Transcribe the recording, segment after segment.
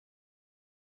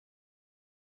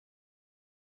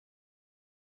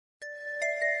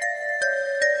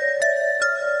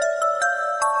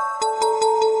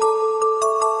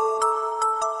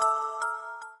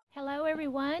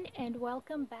and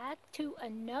welcome back to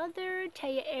another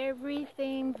Taya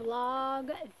Everything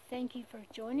vlog. Thank you for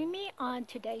joining me on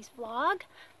today's vlog.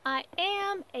 I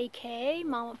am aka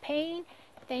Mama Payne.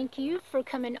 Thank you for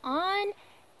coming on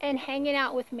and hanging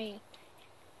out with me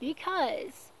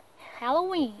because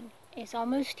Halloween is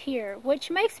almost here,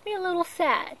 which makes me a little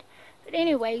sad. But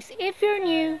anyways, if you're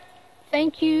new,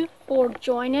 thank you for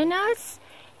joining us.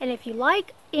 And if you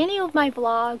like any of my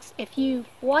vlogs, if you've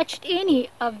watched any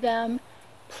of them,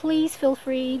 please feel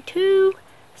free to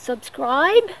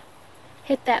subscribe,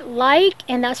 hit that like,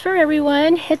 and that's for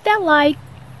everyone. Hit that like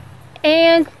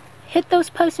and hit those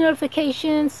post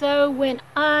notifications so when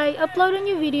I upload a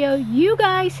new video, you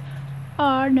guys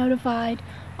are notified.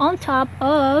 On top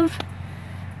of,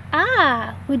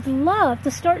 I would love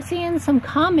to start seeing some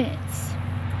comments.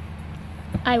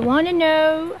 I want to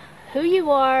know who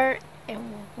you are and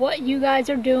what you guys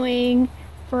are doing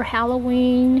for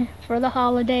Halloween, for the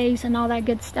holidays, and all that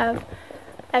good stuff.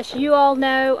 As you all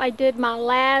know, I did my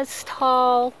last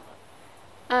haul,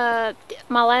 my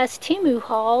last Temu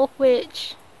haul,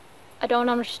 which I don't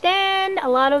understand. A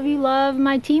lot of you love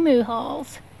my Temu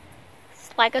hauls.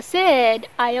 Like I said,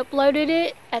 I uploaded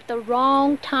it at the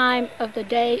wrong time of the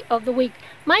day of the week.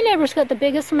 My neighbor's got the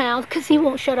biggest mouth because he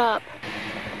won't shut up.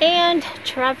 And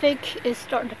traffic is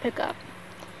starting to pick up.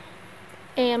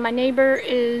 And my neighbor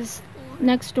is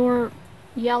next door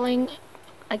yelling,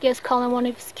 I guess calling one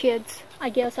of his kids. I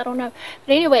guess, I don't know.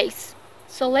 But anyways,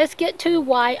 so let's get to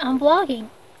why I'm vlogging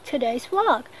today's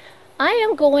vlog. I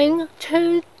am going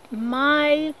to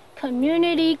my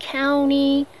community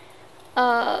county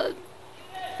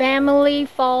family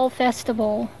fall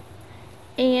festival.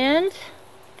 And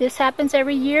this happens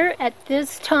every year at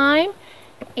this time.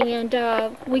 And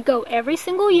we go every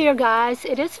single year, guys.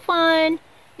 It is fun.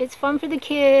 It's fun for the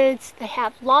kids. They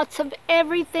have lots of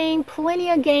everything, plenty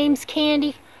of games,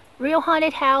 candy, real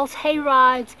haunted house, hay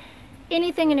rides,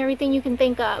 anything and everything you can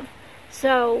think of.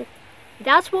 So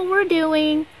that's what we're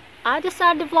doing. I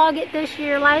decided to vlog it this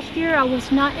year. Last year I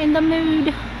was not in the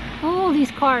mood. Oh,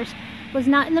 these cars. Was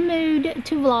not in the mood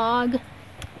to vlog.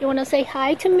 You want to say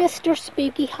hi to Mr.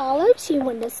 Spooky Hollows? You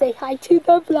want to say hi to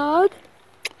the vlog?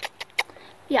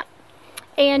 Yeah.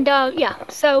 And yeah,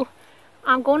 so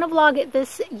I'm going to vlog it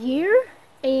this year,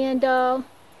 and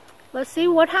let's see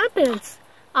what happens.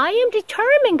 I am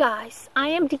determined, guys. I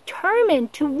am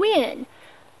determined to win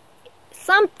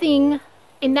something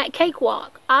in that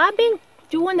cakewalk. I've been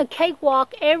doing the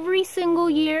cakewalk every single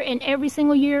year, and every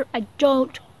single year I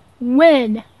don't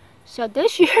win. So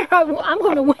this year I'm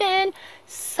going to win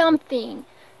something.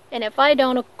 And if I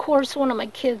don't, of course, one of my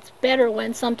kids better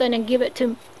win something and give it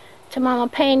to Mama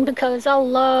Payne, because I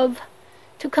love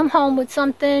to come home with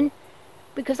something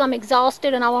because I'm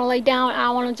exhausted and I want to lay down and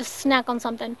I want to just snack on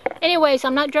something. Anyways,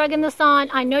 I'm not dragging this on.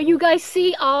 I know you guys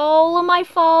see all of my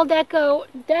fall decor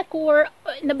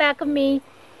in the back of me.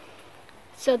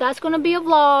 So that's going to be a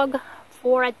vlog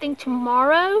for, I think,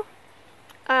 tomorrow.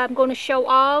 I'm going to show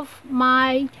off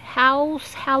my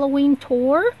house Halloween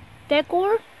tour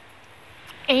decor.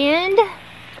 And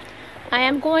I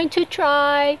am going to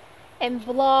try and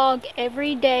vlog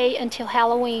every day until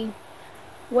Halloween.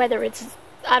 Whether it's,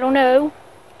 I don't know,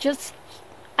 just,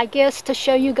 I guess, to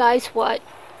show you guys what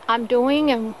I'm doing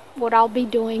and what I'll be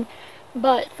doing.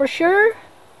 But for sure,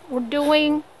 I'm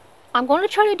going to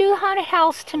try to do a haunted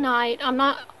house tonight. I'm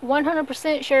not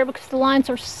 100% sure because the lines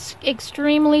are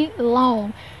extremely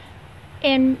long.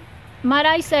 And might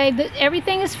I say that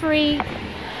everything is free.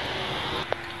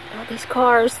 All these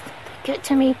cars get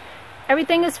to me.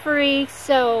 Everything is free,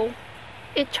 so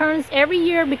it turns, every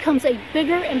year becomes a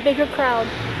bigger and bigger crowd.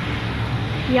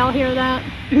 Y'all hear that?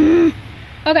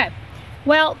 Okay,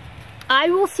 well, I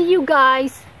will see you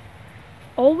guys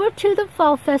over to the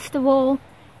fall festival,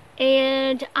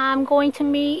 and I'm going to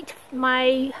meet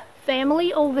my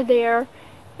family over there,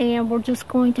 and we're just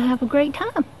going to have a great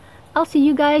time. I'll see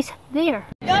you guys there.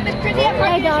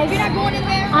 Hey guys,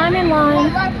 I'm in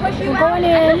line. We're going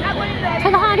in to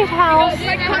the haunted house.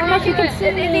 I don't know if you can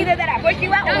see me. But we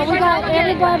got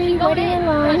everybody waiting in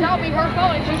line.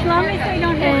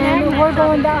 And we're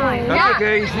going that way. That's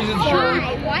okay, she's in the shirt.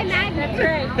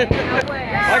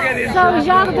 So,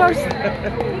 Jacques, there's a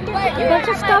bunch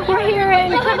of stuff we're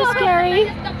hearing. Kind of scary.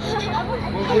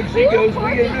 When she goes,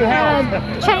 we get a new house.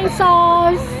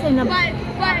 Chainsaws and a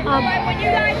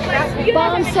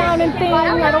bomb sounding thing.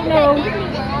 I don't know.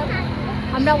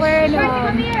 I'm not wearing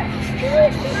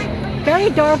very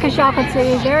dark, as y'all can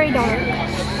see. Very dark.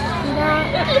 See that?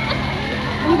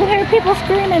 You can hear people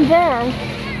screaming there.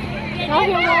 Y'all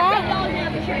hear that?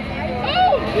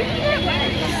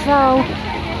 So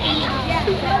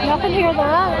y'all can hear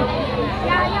that.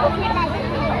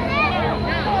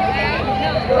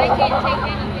 They can't take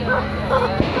anything.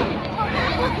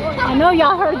 I know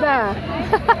y'all heard that.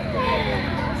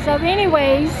 So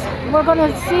anyways, we're going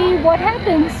to see what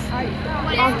happens.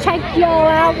 I'll check y'all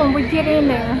out when we get in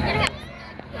there.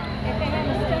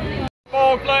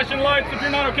 All flashing lights. If you're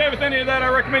not okay with any of that, I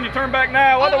recommend you turn back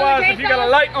now. Otherwise, if you got a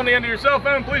light on the end of your cell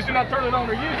phone, please do not turn it on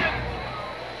or use it.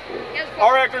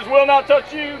 Our actors will not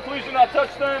touch you. Please do not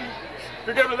touch them. If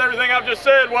you're good with everything I've just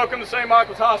said, welcome to St.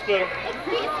 Michael's Hospital.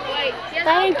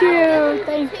 Thank you.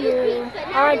 Thank you.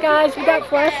 All right, guys, we got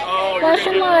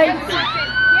flashing lights.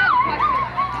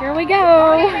 Here we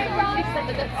go.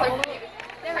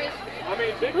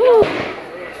 Ooh.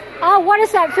 Oh, what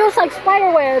is that? Feels like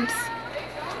spider webs.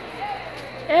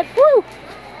 Woo!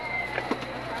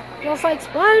 Feels like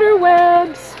spider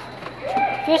webs.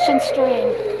 Fishing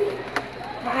string.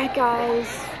 Alright,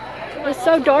 guys. It's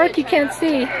so dark you can't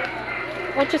see.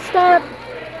 Watch your step.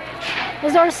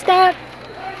 Is there a step?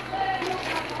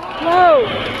 Whoa.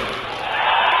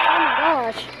 Oh my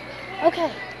gosh.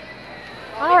 Okay.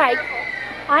 Alright.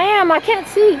 I am. I can't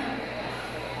see.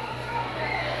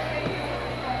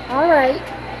 Alright.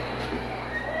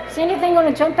 Is anything going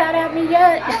to jump out at me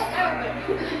yet?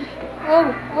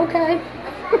 Oh, okay.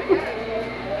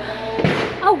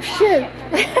 Oh, shoot.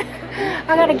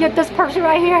 I got to get this person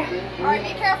right here. Alright,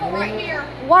 be careful right here.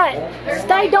 What?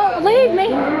 Stay, don't leave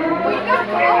me.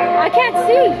 I can't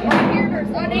see. Right here, there's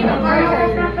uneven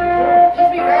ground.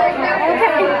 Just be very careful.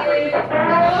 Okay.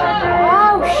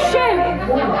 Oh, shoot.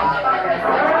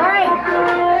 Alright.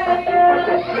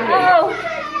 Uh-oh.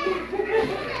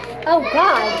 Oh,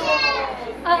 God.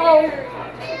 Uh-oh.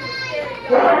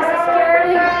 This is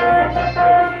scary.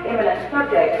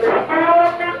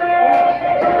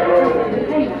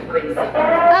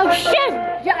 Oh, shit.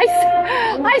 Yes.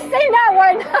 I seen that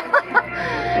one.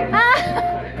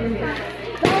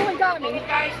 That one got me.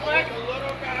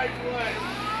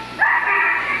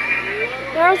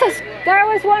 There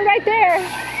was one right there.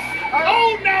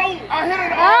 Oh no! I hit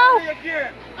an artery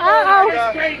again. Uh-oh.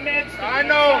 I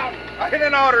know. I hit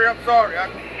an artery. I'm sorry.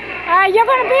 You're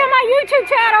going to be on my YouTube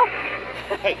channel.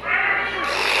 Hey.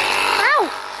 Ow!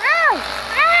 Ow!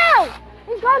 Ow!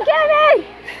 He's going to get me!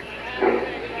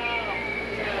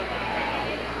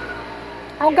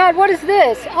 Oh God, what is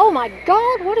this? Oh my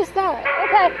God, what is that?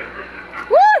 Okay.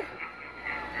 Woo!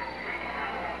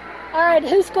 Alright,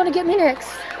 who's going to get me next?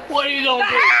 What are you gonna do?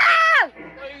 Ah!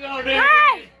 What are you gonna do?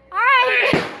 Alright!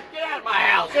 Alright! Get out of my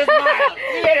house. This is my house.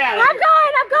 Get out of I'm here.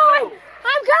 going! I'm going!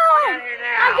 I'm going! Get out of here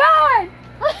now. I'm going!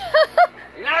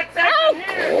 You're not safe in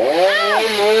here.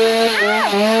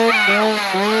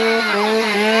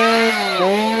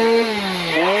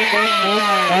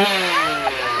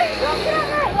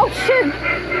 Oh shoot!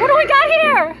 What do we got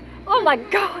here? Oh my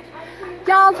God!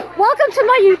 Y'all, welcome to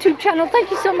my YouTube channel. Thank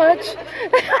you so much.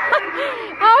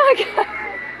 Oh my God!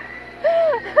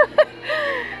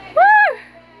 Woo!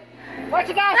 What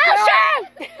you got? Oh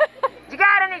shit! You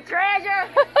got any treasure?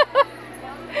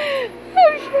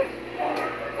 Oh shit!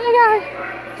 Oh God!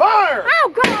 Fire! Oh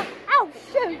God! Oh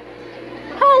shoot!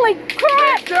 Holy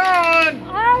crap! Done!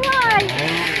 All right!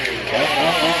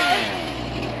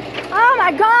 Oh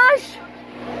my gosh!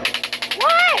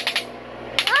 What?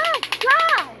 Oh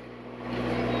God!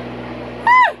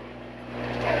 Ah!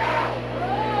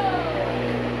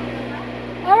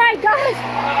 All right, guys.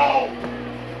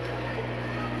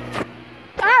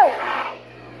 Oh!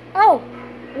 Oh!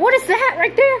 What is that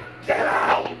right there? Get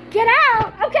out! Get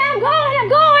out! Okay, I'm going! I'm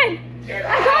going!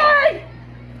 I'm going!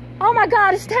 Oh my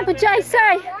God! It's Tampa JC.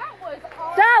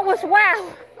 That was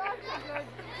wow!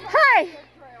 Hey!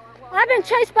 I've been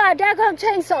chased by a daggone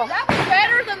chainsaw. That was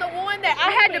better than the one that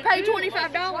I had to pay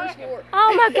 $25 for.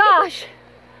 Oh my gosh.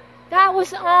 That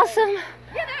was awesome.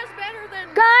 Yeah, that was better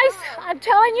than... Guys, I'm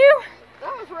telling you,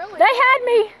 That was really... they had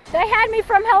me. They had me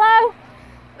from hello.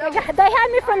 They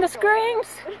had me from the screams.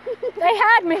 They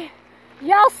had me.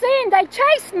 Y'all seen, they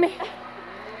chased me.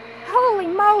 Holy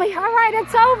moly. All right,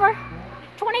 it's over.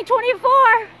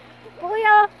 2024.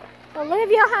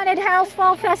 Bolivia Haunted House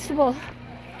Fall Festival.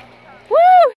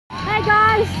 Woo! Hey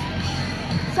guys,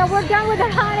 so we're done with the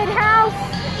haunted house,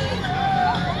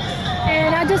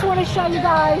 and I just want to show you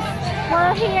guys,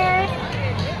 we're here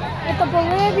at the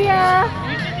Bolivia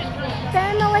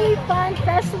Family Fun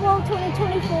Festival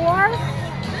 2024.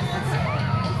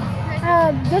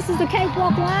 This is the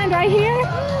cakewalk line right here.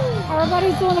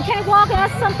 Everybody's doing the cakewalk, and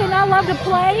that's something I love to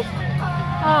play.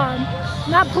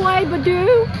 Not play, but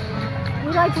do.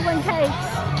 We like to win cakes.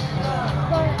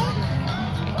 But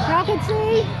y'all can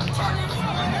see.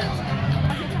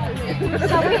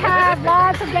 So we have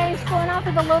lots of games going on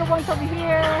for the little ones over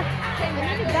here.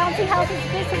 Bouncy houses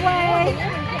this way.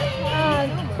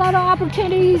 photo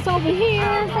opportunities over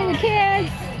here for the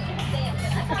kids.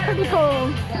 It's pretty cool.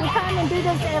 We come and do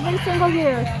this every single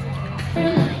year.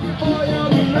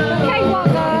 Cakewalk,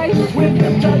 guys.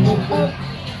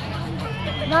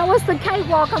 That was the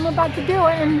cakewalk. I'm about to do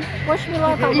it, and wish me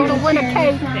luck. I'm going to win a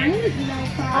cake.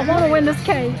 I want to win this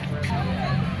cake.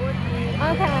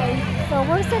 Okay, so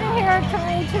we're sitting here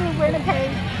trying to win a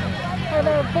cake for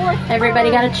the 4th.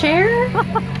 Everybody got a chair?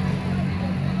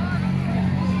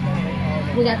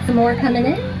 We got some more coming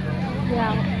in.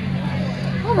 Yeah.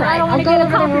 All right, I'll go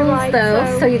over the rules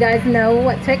though, so you guys know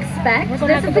what to expect.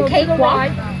 This is the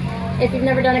cakewalk. If you've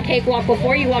never done a cakewalk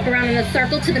before, you walk around in a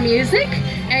circle to the music,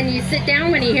 and you sit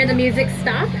down when you hear the music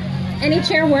stop. Any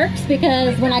chair works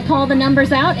because when I call the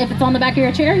numbers out, if it's on the back of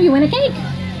your chair, you win a cake.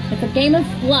 It's a game of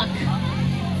luck.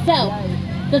 So,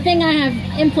 the thing I have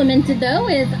implemented though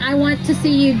is I want to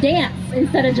see you dance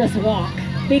instead of just walk.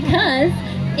 Because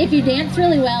if you dance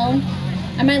really well,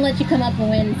 I might let you come up and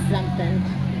win something.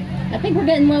 I think we're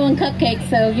getting low on cupcakes,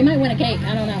 so you might win a cake.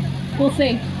 I don't know. We'll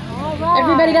see. All right.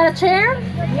 Everybody got a chair?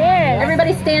 Yes.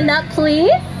 Everybody stand up,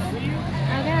 please.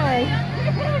 Okay.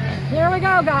 Here we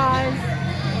go, guys.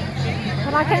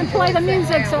 But I can't play the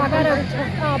music, so I gotta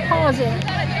pause it.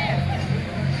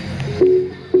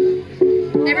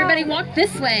 Everybody walk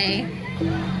this way.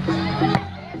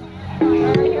 All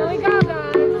right, here we go,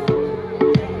 guys.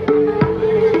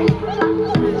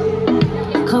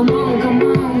 Come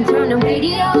on, turn the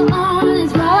radio on.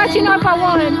 I'll let you know if I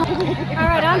won. All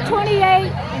right, I'm 28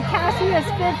 and Cassie is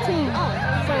 15.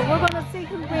 So we're gonna see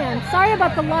who wins. Sorry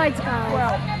about the lights,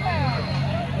 guys.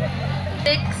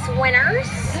 6 winners.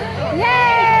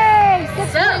 Yay!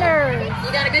 6 So, winners.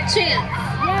 you got a good chance.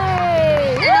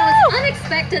 Yay! And I was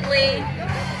unexpectedly...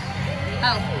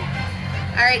 Oh.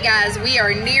 Alright guys, we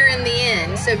are nearing the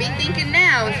end. So be thinking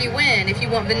now if you win, if you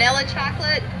want vanilla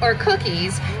chocolate or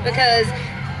cookies, because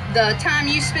the time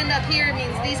you spend up here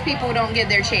means these people don't get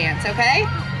their chance, okay?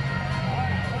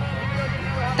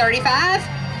 35,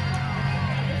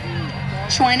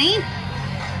 20,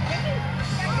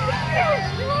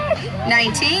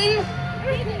 19,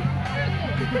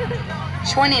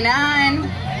 29,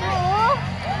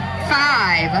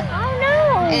 5, Oh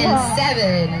no! and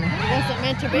 7. Wasn't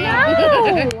meant to be. No!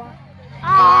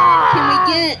 Can we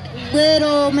get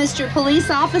little Mr. Police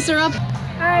Officer up?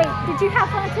 Alright, did you have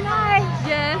fun tonight?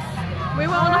 Yes, we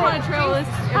went on the haunted trail. It was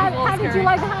a How little did scary. you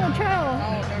like the haunted trail?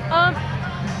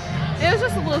 It was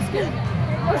just a little scary.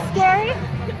 It was scary?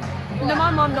 No, my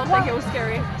mom don't think it was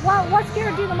scary. What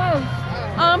scared you the most?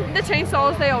 The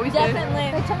chainsaws, they always do. The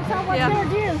chainsaw? What Yeah.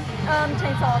 scared you?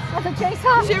 Chainsaws. Oh, the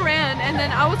chainsaw? She ran, and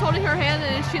then I was holding her hand,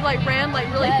 and she like ran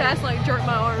like really fast, and like jerked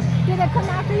my arm. Did they come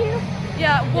after you?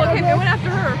 Yeah, well, it went after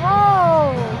her.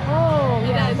 Oh,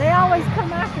 yeah. did. They always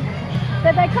come after you.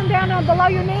 Did they come down below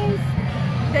your knees?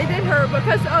 They did her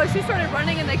because she started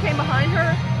running, and they came behind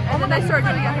her, and then they started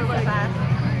going at her leg.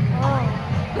 Oh,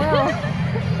 well,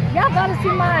 y'all gotta see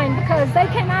mine because they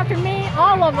came after me,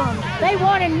 all of them. They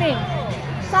wanted me.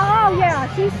 So, oh yeah,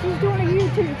 she's doing a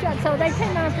YouTube chat, so they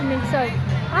came after me. So,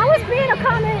 I was being a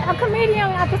comedian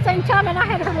at the same time, and I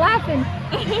had her laughing.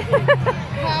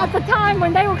 At the time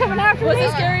when they were coming after me, Was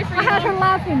it scary for you? I had her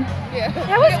laughing. Yeah.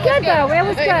 It was good though, it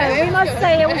was good. We must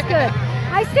say it was good.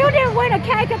 I still didn't win a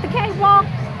cake at the cakewalk.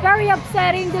 Very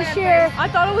upsetting this year. I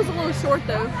thought it was a little short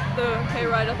though. The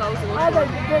hayride, I thought it was a little Oh,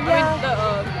 short.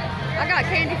 yeah. I got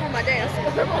candy for my desk.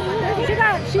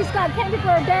 She's got candy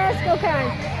for her desk.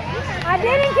 Okay. I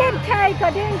didn't get cake.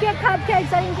 I didn't get cupcakes.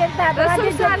 I didn't get that. But That's I so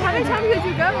did sad. get How many candy. times did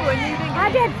you go and you didn't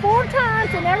I did 4 times,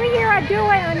 and every year I do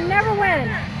it. I never win,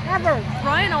 ever,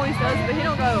 Ryan always does, but he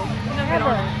don't go. He don't get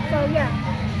ever. on it. So yeah.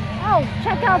 Oh,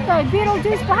 check out the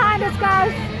Beetlejuice behind us,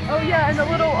 guys. Oh yeah, and the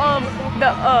little the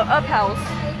up house.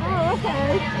 Oh,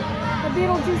 okay. The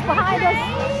Beetlejuice behind us.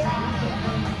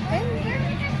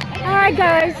 All right,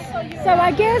 guys. So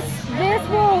I guess this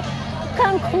will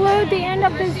conclude the end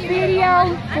of this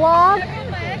video vlog.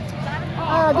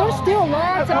 There's still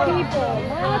lots of people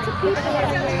out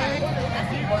there.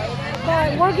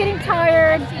 But we're getting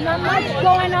tired. Not much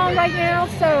going on right now,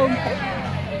 so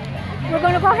we're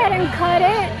going to go ahead and cut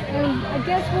it. And I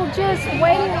guess we'll just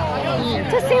wait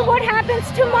to see what happens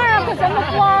tomorrow, because I'm going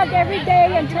to vlog every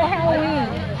day until Halloween.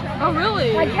 Oh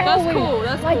really? Like Halloween. That's cool.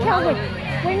 That's like cool.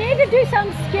 Halloween. We need to do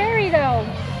something scary though.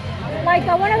 Like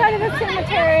I want to go to the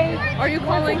cemetery. Are you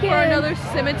calling for again. another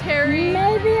cemetery?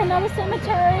 Maybe another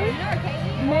cemetery.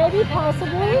 Maybe,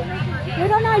 possibly. We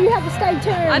don't know. You have to stay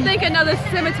tuned. I think another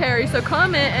cemetery. So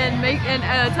comment and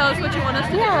tell us what you want us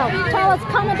to do. Yeah, tell us,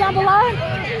 comment down below.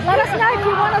 Let us know if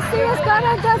you want to see us go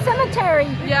to the cemetery.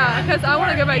 Yeah, because I want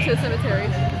to go back to the cemetery.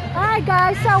 Alright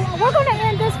guys, so we're going to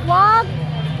end this vlog.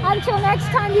 Until next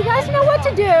time, you guys know what to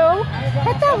do.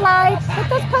 Hit that like, hit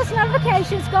those post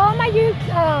notifications, go on my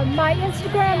my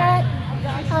Instagram at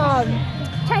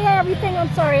Taya everything. I'm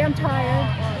sorry, I'm tired.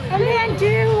 And then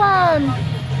do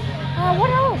what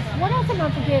else? What else am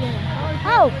I forgetting?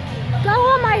 Oh, go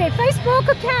on my Facebook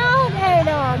account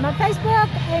and my Facebook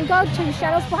and go to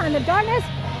Shadows Behind the Darkness.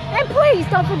 And please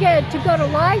don't forget to go to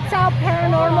Lights Out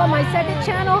Paranormal, my second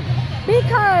channel,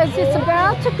 because it's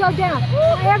about to go down.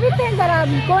 Everything that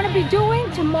I'm going to be doing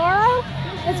tomorrow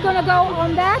is going to go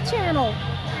on that channel.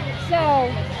 So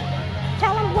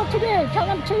tell them what to do. Tell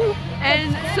them to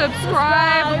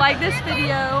subscribe, like this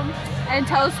video, and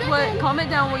tell us comment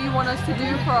down what you want us to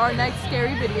do for our next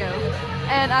scary video.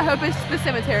 And I hope it's the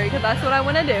cemetery, because that's what I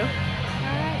want to do.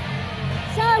 Alright.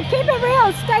 So keep it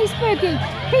real, stay spooky.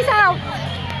 Peace out.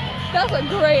 That's a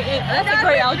great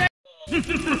outro.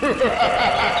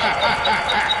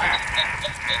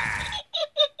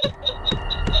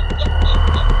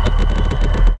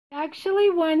 Actually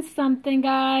won something,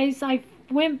 guys. I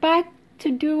went back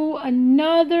to do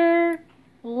another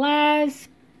last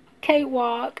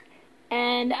cakewalk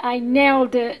and I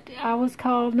nailed it. I was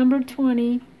called number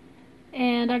 20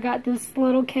 and I got this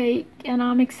little cake and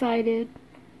I'm excited.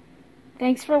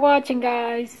 Thanks for watching,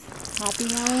 guys.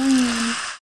 Happy Halloween.